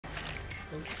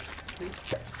Okay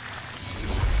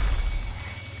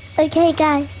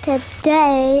guys,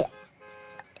 today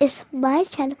is my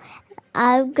channel.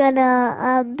 I'm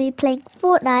gonna be playing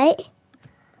Fortnite.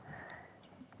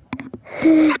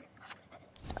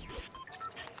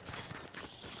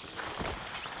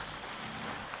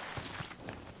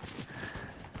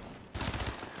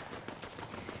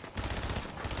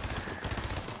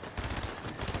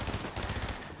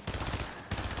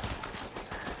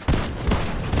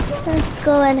 Let's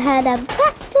go ahead and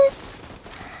practice.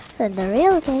 In the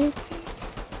real game,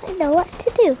 I know what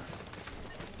to do.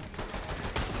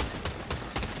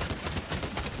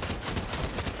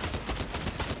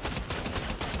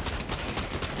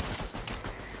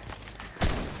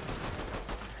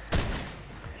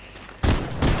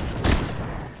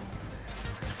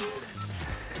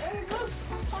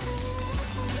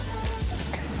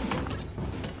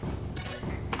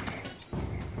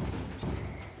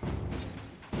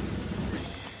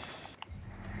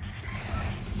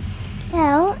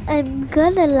 Now I'm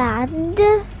gonna land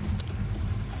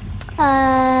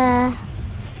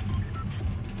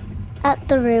at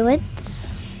the ruins.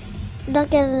 I'm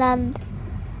not gonna land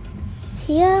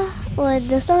here or in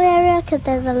the story area because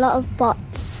there's a lot of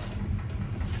bots.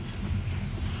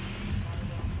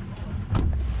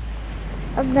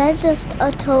 And they're just a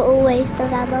total waste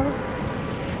of ammo.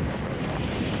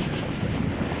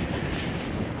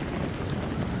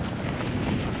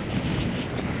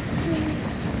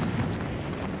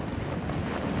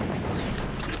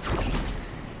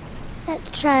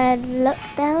 Let's try and look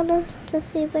down to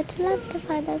see where to land to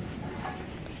find them.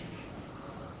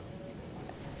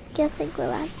 Guessing we'll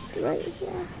land right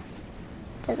here.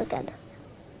 There's a gun.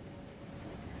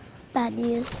 Bad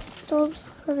news. Storm's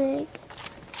coming.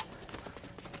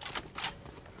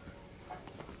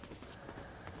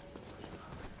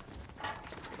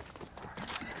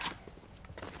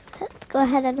 Let's go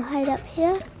ahead and hide up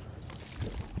here.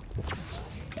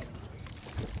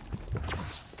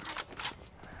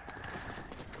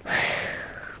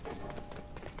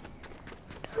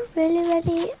 Not really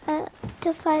ready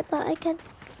to fight, but I can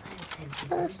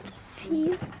find my first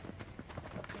few.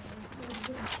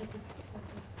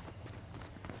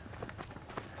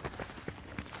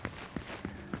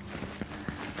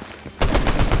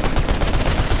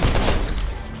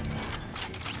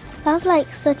 That was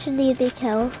like such an easy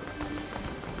kill.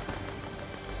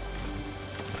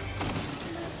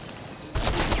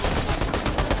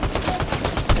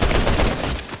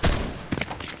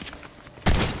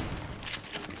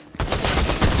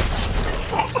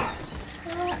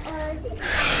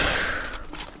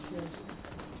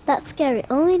 That's scary.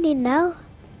 All we need now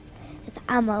is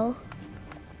ammo.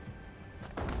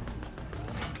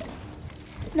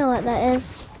 Know what that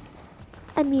is?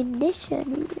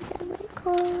 Ammunition, I might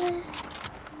call it.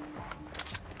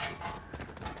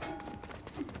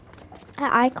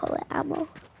 I call it ammo.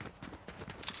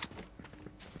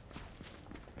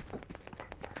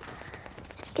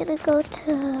 I'm gonna go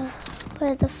to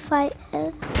where the fight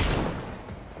is.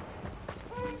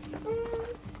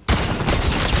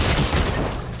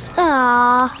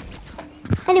 Ah.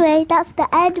 Anyway, that's the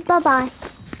end. Bye bye.